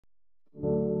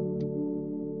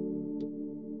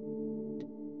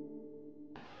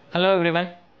Hello everyone.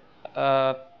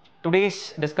 Uh,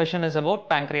 Today's discussion is about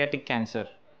pancreatic cancer.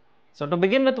 So to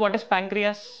begin with, what is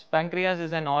pancreas? Pancreas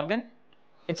is an organ.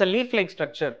 It's a leaf-like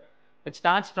structure. It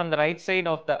starts from the right side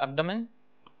of the abdomen,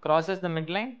 crosses the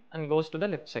midline and goes to the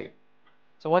left side.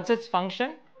 So what's its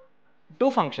function?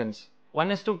 Two functions. One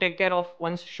is to take care of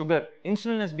one's sugar.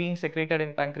 Insulin is being secreted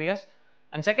in pancreas.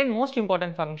 And second most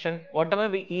important function, whatever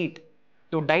we eat,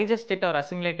 to digest it or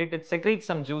assimilate it, it secretes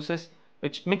some juices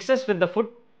which mixes with the food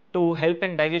to help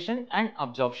in digestion and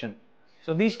absorption.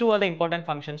 So these two are the important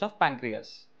functions of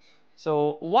pancreas.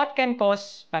 So what can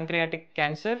cause pancreatic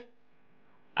cancer?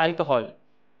 Alcohol.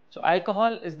 So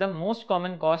alcohol is the most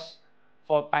common cause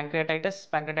for pancreatitis.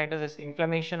 Pancreatitis is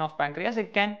inflammation of pancreas.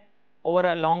 It can over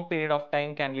a long period of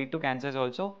time can lead to cancers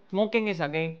also. Smoking is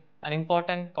again an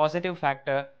important causative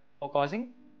factor for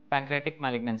causing pancreatic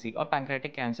malignancy or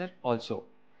pancreatic cancer also.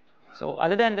 So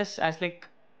other than this, as like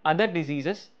other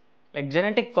diseases, like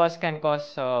genetic cause can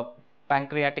cause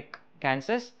pancreatic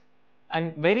cancers,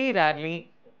 and very rarely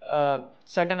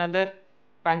certain other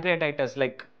pancreatitis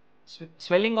like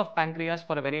swelling of pancreas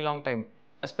for a very long time.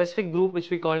 A specific group which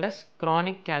we called as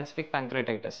chronic calcific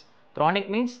pancreatitis. Chronic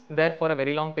means there for a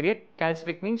very long period.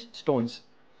 Calcific means stones.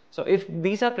 So if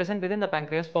these are present within the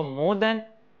pancreas for more than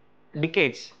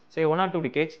decades, say 1 or 2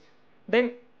 decades,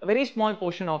 then a very small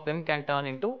portion of them can turn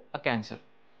into a cancer.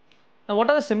 Now, what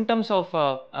are the symptoms of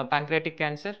pancreatic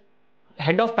cancer?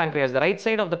 Head of pancreas, the right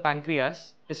side of the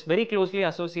pancreas, is very closely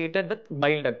associated with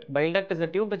bile duct. Bile duct is the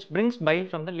tube which brings bile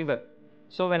from the liver.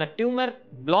 So, when a tumor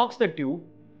blocks the tube,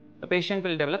 the patient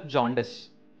will develop jaundice.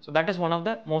 So, that is one of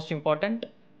the most important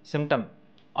symptom.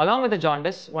 Along with the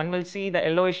jaundice, one will see the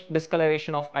yellowish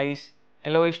discoloration of eyes,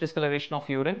 yellowish discoloration of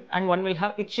urine, and one will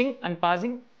have itching and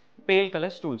passing pale color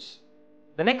stools.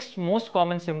 The next most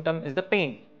common symptom is the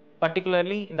pain,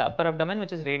 particularly in the upper abdomen,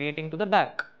 which is radiating to the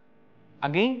back.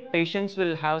 Again, patients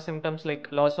will have symptoms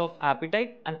like loss of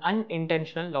appetite and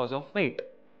unintentional loss of weight.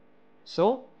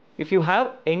 So, if you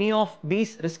have any of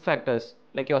these risk factors,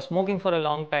 like you're smoking for a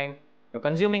long time, you're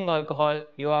consuming alcohol,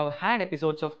 you have had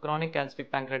episodes of chronic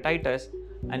calcific pancreatitis,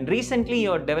 and recently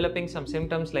you're developing some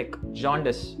symptoms like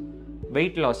jaundice,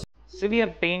 weight loss, severe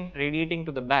pain radiating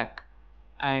to the back,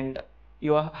 and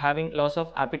you are having loss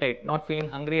of appetite, not feeling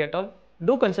hungry at all,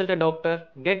 do consult a doctor,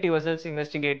 get yourselves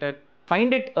investigated.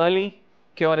 Find it early,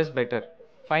 cure is better.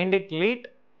 Find it late,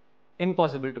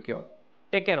 impossible to cure.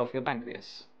 Take care of your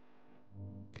pancreas.